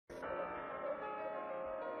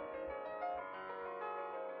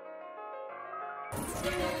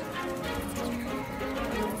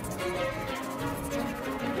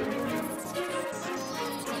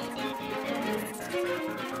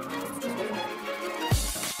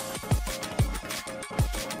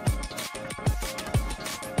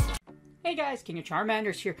Hey guys, King of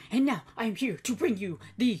Charmander's here, and now I'm here to bring you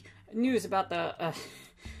the news about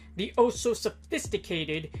the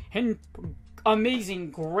oh-so-sophisticated and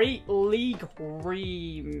amazing Great League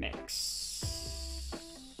Remix.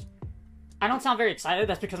 I don't sound very excited,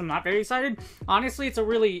 that's because I'm not very excited. Honestly, it's a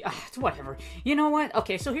really, it's whatever. You know what?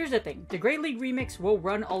 Okay, so here's the thing. The Great League Remix will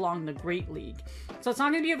run along the Great League. So it's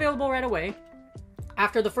not going to be available right away.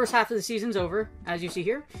 After the first half of the season's over, as you see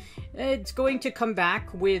here, it's going to come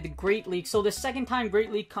back with Great League. So the second time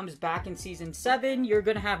Great League comes back in Season 7, you're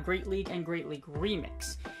going to have Great League and Great League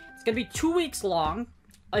Remix. It's going to be 2 weeks long.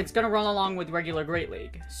 It's going to run along with regular Great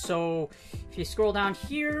League. So if you scroll down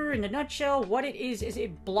here, in a nutshell, what it is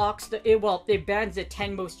it blocks it bans the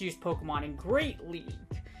 10 most used Pokemon in Great League.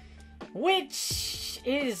 Which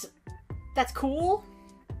is, that's cool,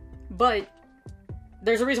 but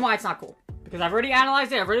there's a reason why it's not cool. Because I've already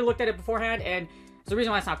analyzed it, I've already looked at it beforehand, and there's a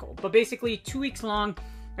reason why it's not cool. But basically, 2 weeks long,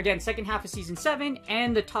 again, second half of Season 7,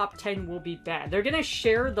 and the top 10 will be banned. They're going to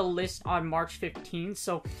share the list on March 15th,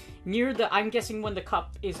 so I'm guessing when the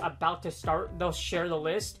cup is about to start, they'll share the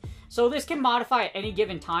list. So this can modify at any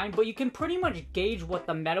given time, but you can pretty much gauge what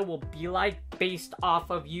the meta will be like based off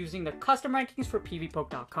of using the custom rankings for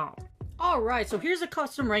PvPoke.com. Alright, so here's the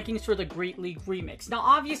custom rankings for the Great League Remix. Now,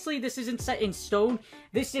 obviously, this isn't set in stone.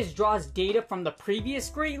 This just draws data from the previous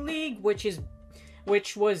Great League, which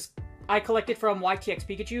was I collected from YTX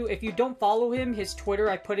Pikachu. If you don't follow him, his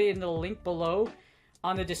Twitter, I put it in the link below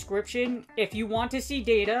on the description. If you want to see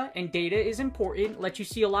data, and data is important, lets you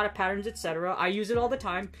see a lot of patterns, etc. I use it all the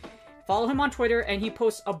time. Follow him on Twitter, and he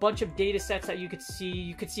posts a bunch of data sets that you could see.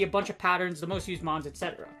 You could see a bunch of patterns, the most used mons,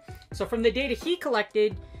 etc. So from the data he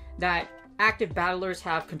collected, that active battlers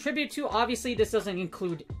have contributed to. Obviously, this doesn't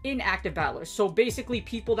include inactive battlers. So basically,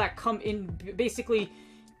 people that come in, basically,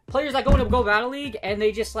 players that go into Go Battle League and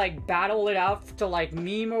they just like battle it out to like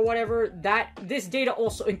meme or whatever, this data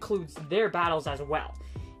also includes their battles as well.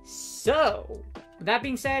 So, that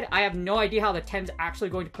being said, I have no idea how the 10's actually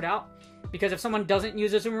going to put out. Because if someone doesn't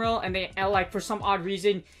use a Zoom Reel and they, like, for some odd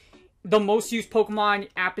reason, the most used Pokemon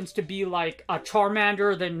happens to be like a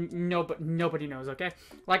Charmander, then nobody knows, okay?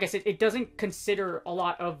 Like I said, it doesn't consider a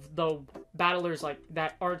lot of the battlers like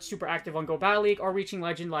that aren't super active on Go Battle League or reaching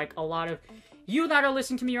Legend, like a lot of you that are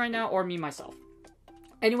listening to me right now, or me myself.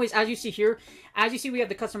 Anyways, as you see here, we have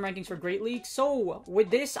the custom rankings for Great League. So with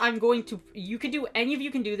this, any of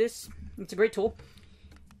you can do this. It's a great tool.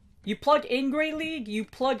 You plug in Great League, you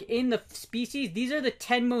plug in the species. These are the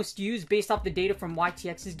 10 most used based off the data from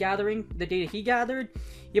YTX's gathering, the data he gathered.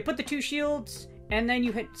 You put the 2 shields, and then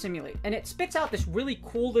you hit simulate. And it spits out this really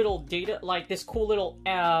cool little data, like this cool little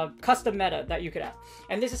custom meta that you could have.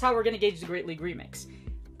 And this is how we're going to gauge the Great League Remix.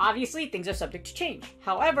 Obviously, things are subject to change.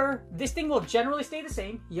 However, this thing will generally stay the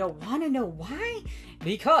same. You want to know why?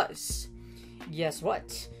 Because, guess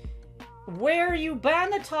what? Where you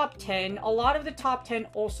ban the top 10, a lot of the top 10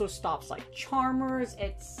 also stops, like Charmers,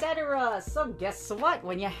 etc. So guess what?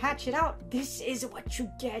 When you hatch it out, this is what you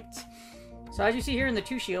get. So as you see here in the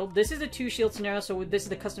 2 shield, this is a 2 shield scenario, so this is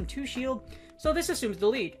the custom 2 shield. So this assumes the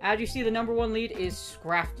lead. As you see, the #1 lead is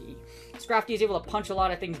Scrafty. Scrafty is able to punch a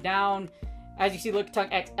lot of things down. As you see,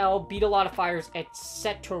 Lickitung XL, beat a lot of fires,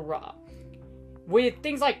 etc. With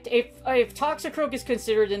things like, if Toxicroak is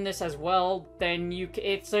considered in this as well, then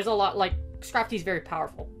there's a lot, like, Scrafty's very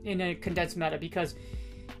powerful in a condensed meta, because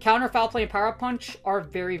Counter, Foul Play, and Power Punch are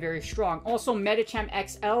very, very strong. Also, Medicham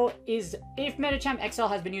XL if Medicham XL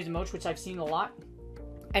has been used in Moch, which I've seen a lot,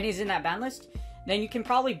 and is in that ban list, then you can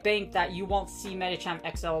probably bank that you won't see Medicham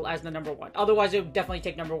XL as the #1. Otherwise, it would definitely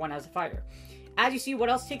take #1 as a fighter. As you see, what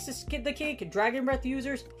else takes the cake? Dragon Breath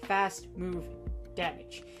users, fast move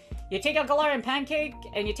damage. You take out Galarian Pancake,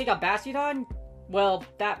 and you take out Bastiodon, well,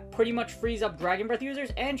 that pretty much frees up Dragon Breath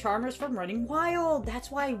users and Charmers from running wild. That's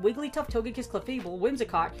why Wigglytuff, Togekiss, Clefable,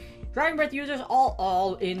 Whimsicott, Dragon Breath users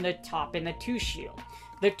all in the top in the 2 shield.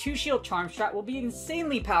 The 2 shield Charm strat will be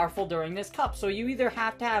insanely powerful during this cup, so you either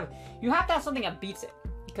have to have something that beats it.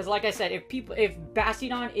 Because like I said, if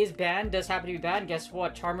Bastiodon is banned, does happen to be banned, guess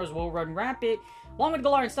what? Charmers will run rampant, along with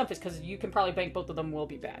Galarian Stunfisk, because you can probably bank both of them will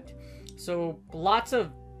be banned. So lots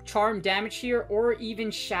of charm damage here, or even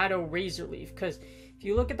Shadow Razor Leaf, because if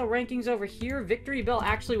you look at the rankings over here, Victory Bell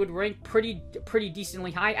actually would rank pretty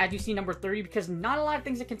decently high, as you see #30, because not a lot of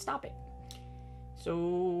things that can stop it.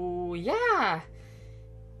 So yeah,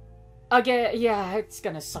 Again, yeah, it's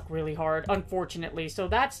gonna suck really hard, unfortunately. So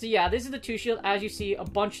that's, yeah, this is the 2-shield. As you see, a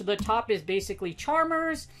bunch of the top is basically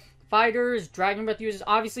Charmers, Fighters, Dragon Breath users.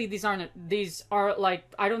 Obviously, these are, like,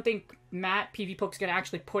 I don't think Matt PvPoke's gonna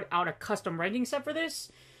actually put out a custom ranking set for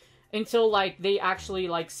this until, like, they actually,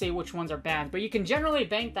 like, say which ones are banned. But you can generally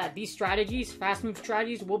bank that these strategies, fast move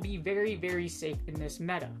strategies, will be very, very safe in this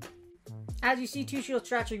meta. As you see, 2-shield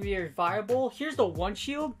strategy are very viable. Here's the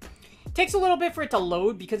 1-shield. Takes a little bit for it to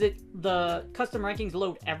load because the custom rankings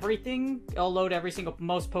load everything. It'll load every single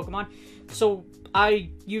most Pokemon. So I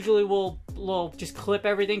usually will just clip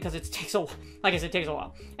everything because it takes a, like I said, it takes a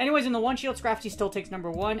while. Anyways, in the 1-shield, Scrafty still takes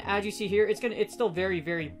number 1. As you see here, it's still very,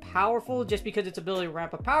 very powerful just because its ability to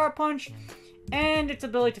ramp up Power Punch and its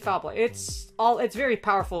ability to foul play. It's very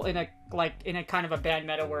powerful in a kind of a bad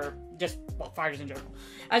meta where just, well, fighters in general.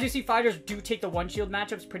 As you see, fighters do take the 1-shield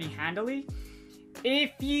matchups pretty handily.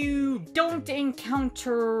 If you don't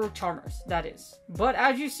encounter Charmers, that is. But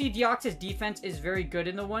as you see, Deoxys defense is very good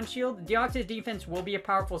in the 1-shield. Deoxys defense will be a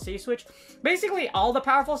powerful safe switch. Basically, all the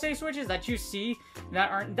powerful safe switches that you see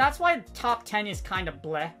that aren't... That's why top 10 is kind of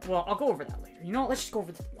bleh. Well, I'll go over that later. You know what? Let's just go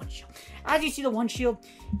over the 1-shield. As you see the 1-shield,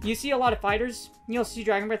 you see a lot of fighters. You'll see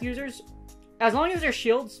Dragon Breath users. As long as they're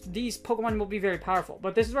shields, these Pokemon will be very powerful.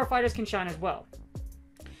 But this is where fighters can shine as well,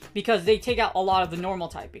 because they take out a lot of the normal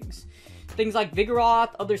typings. Things like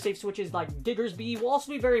Vigoroth, other safe switches like Diggersby will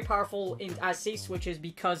also be very powerful as safe switches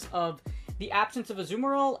because of the absence of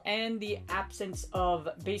Azumarill and the absence of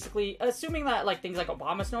basically, assuming that like things like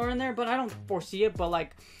Abomasnow are in there, but I don't foresee it. But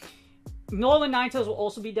like Nolan Ninetales will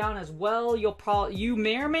also be down as well. You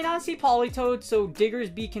may or may not see Politoed, so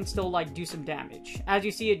Diggersby can still like do some damage. As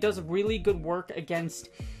you see, it does really good work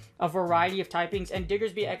against a variety of typings, and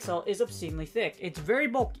Diggersby XL is obscenely thick. It's very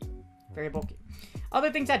bulky, very bulky. Other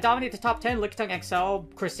things that dominate the top 10, Lickitung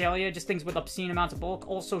XL, Cresselia, just things with obscene amounts of bulk.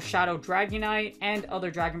 Also Shadow Dragonite and other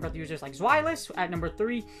Dragon Breath users like Zweilous at number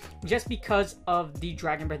 3, just because of the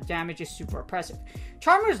Dragon Breath damage is super oppressive.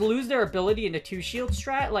 Charmers lose their ability in the 2-shield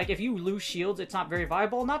strat. Like, if you lose shields, it's not very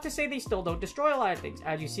viable. Not to say they still don't destroy a lot of things.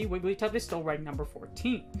 As you see, Wigglytuff is still ranked number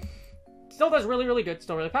 14. Still does really, really good.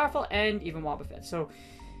 Still really powerful, and even Wobbuffet. So,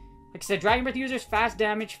 like I said, Dragon Breath users, fast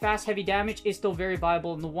damage, fast heavy damage is still very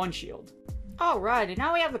viable in the 1-shield. Alright, and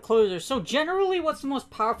now we have the closers. So generally, what's the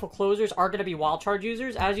most powerful closers are going to be Wild Charge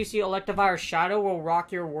users. As you see, Electivire Shadow will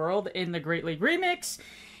rock your world in the Great League Remix.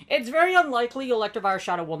 It's very unlikely Electivire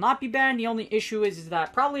Shadow will not be banned. The only issue is that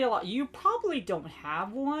you probably don't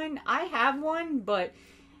have one. I have one, but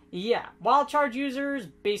yeah. Wild Charge users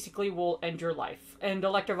basically will end your life. And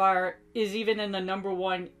Electivire is even in the number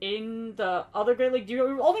 1 in the other Great League. The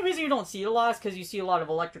only reason you don't see it a lot is because you see a lot of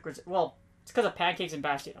electric... Well, it's because of Pancakes and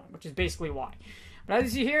Bastion, which is basically why. But as you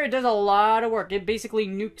see here, it does a lot of work. It basically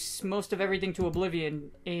nukes most of everything to oblivion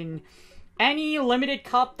in any limited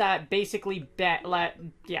cup that basically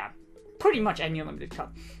pretty much any limited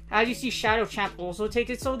cup. As you see, Shadow Champ also takes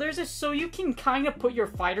it. So you can kind of put your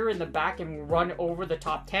fighter in the back and run over the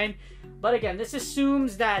top 10. But again, this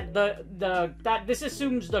assumes that this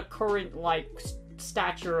assumes the current like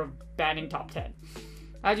stature of banning top 10.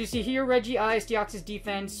 As you see here, Regice, Deoxys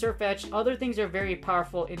defense, Surfetch, other things are very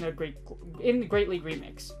powerful in the Great League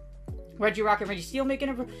Remix. Regirock and Registeel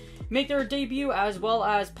make their debut, as well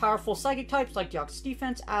as powerful psychic types like Deoxys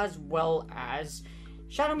defense, as well as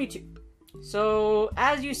Shadow Mewtwo. So,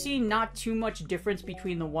 as you see, not too much difference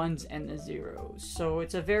between the 1s and the 0s. So,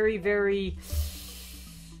 it's a very, very...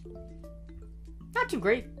 not too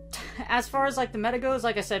great. As far as like the meta goes,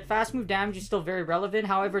 like I said, fast move damage is still very relevant.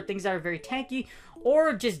 However, things that are very tanky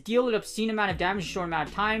or just deal an obscene amount of damage in a short amount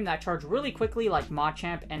of time that charge really quickly, like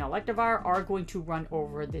Machamp and Electivire, are going to run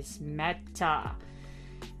over this meta.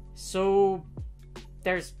 So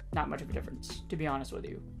there's not much of a difference, to be honest with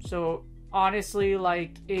you. So honestly,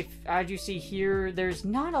 like, if, as you see here, there's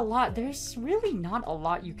really not a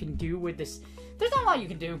lot you can do with this. There's not a lot you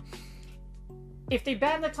can do. If they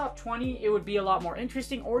ban the top 20, it would be a lot more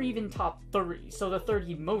interesting, or even top 30, so the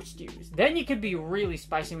 30 most used. Then you could be really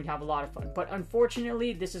spicy and we'd have a lot of fun. But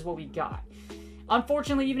unfortunately, this is what we got.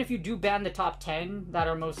 Unfortunately, even if you do ban the top 10 that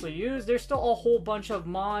are mostly used, there's still a whole bunch of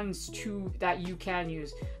mons that you can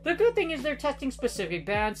use. The good thing is they're testing specific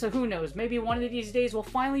bans, so who knows? Maybe one of these days we'll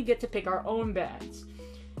finally get to pick our own bans.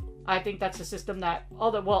 I think that's the system that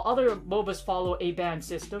other MOBAs follow a ban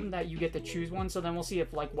system that you get to choose one, so then we'll see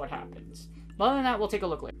if what happens. Other than that, we'll take a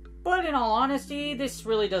look later. But in all honesty, this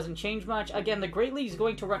really doesn't change much. Again, the Great League is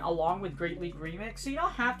going to run along with Great League Remix, so you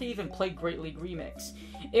don't have to even play Great League Remix.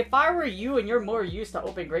 If I were you and you're more used to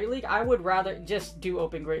Open Great League, I would rather just do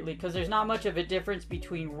Open Great League, because there's not much of a difference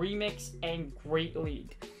between Remix and Great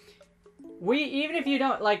League. even if you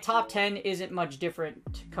don't, like, top 10 isn't much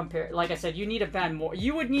different compared, like I said, you need to ban more.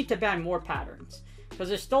 You would need to ban more patterns. Because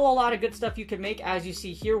there's still a lot of good stuff you can make, as you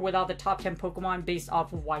see here, without the top 10 Pokemon based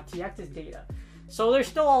off of YTX's data. So there's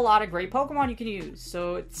still a lot of great Pokemon you can use.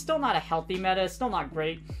 So it's still not a healthy meta, it's still not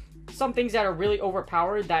great. Some things that are really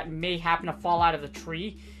overpowered that may happen to fall out of the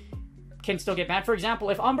tree can still get banned. For example,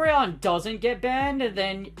 if Umbreon doesn't get banned,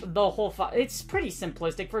 then the whole it's pretty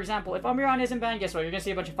simplistic. For example, if Umbreon isn't banned, guess what? You're going to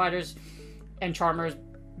see a bunch of Fighters and Charmers.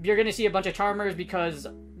 You're going to see a bunch of Charmers because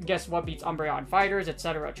guess what beats Umbreon? Fighters,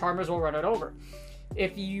 etc. Charmers will run it over.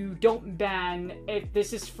 If you don't ban, if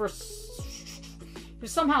this is for... If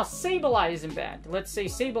somehow Sableye isn't banned, let's say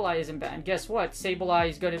Sableye isn't banned, guess what? Sableye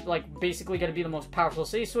is going to, like, basically going to be the most powerful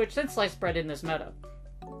Safe Switch since Slice Spread in this meta.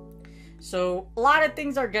 So, a lot of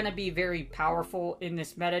things are going to be very powerful in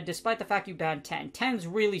this meta, despite the fact you banned 10. 10's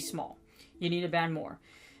really small. You need to ban more.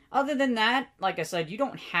 Other than that, like I said, you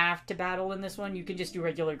don't have to battle in this one. You can just do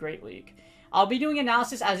regular Great League. I'll be doing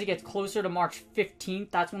analysis as it gets closer to March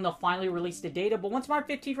 15th. That's when they'll finally release the data. But once March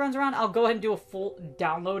 15th runs around, I'll go ahead and do a full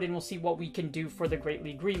download, and we'll see what we can do for the Great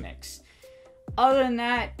League Remix. Other than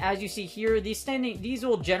that, as you see here, these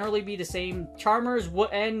will generally be the same. Charmers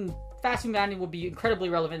and Fasting Banding will be incredibly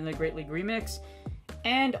relevant in the Great League Remix,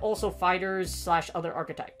 and also Fighters / other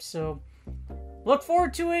archetypes. So look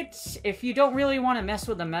forward to it. If you don't really want to mess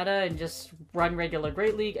with the meta and just run regular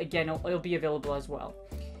Great League, again, it'll be available as well.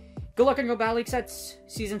 Good luck on your Battle League sets.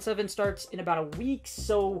 Season 7 starts in about a week,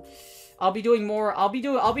 so I'll be doing more. I'll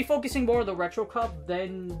be focusing more on the Retro Cup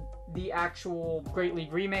than the actual Great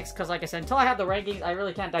League Remix, because like I said, until I have the rankings, I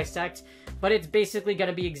really can't dissect. But it's basically going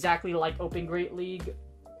to be exactly like Open Great League.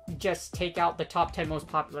 Just take out the top 10 most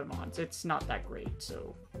popular mons. It's not that great,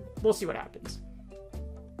 so we'll see what happens.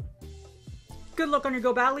 Good luck on your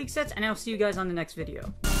Go Battle League sets, and I'll see you guys on the next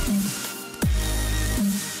video.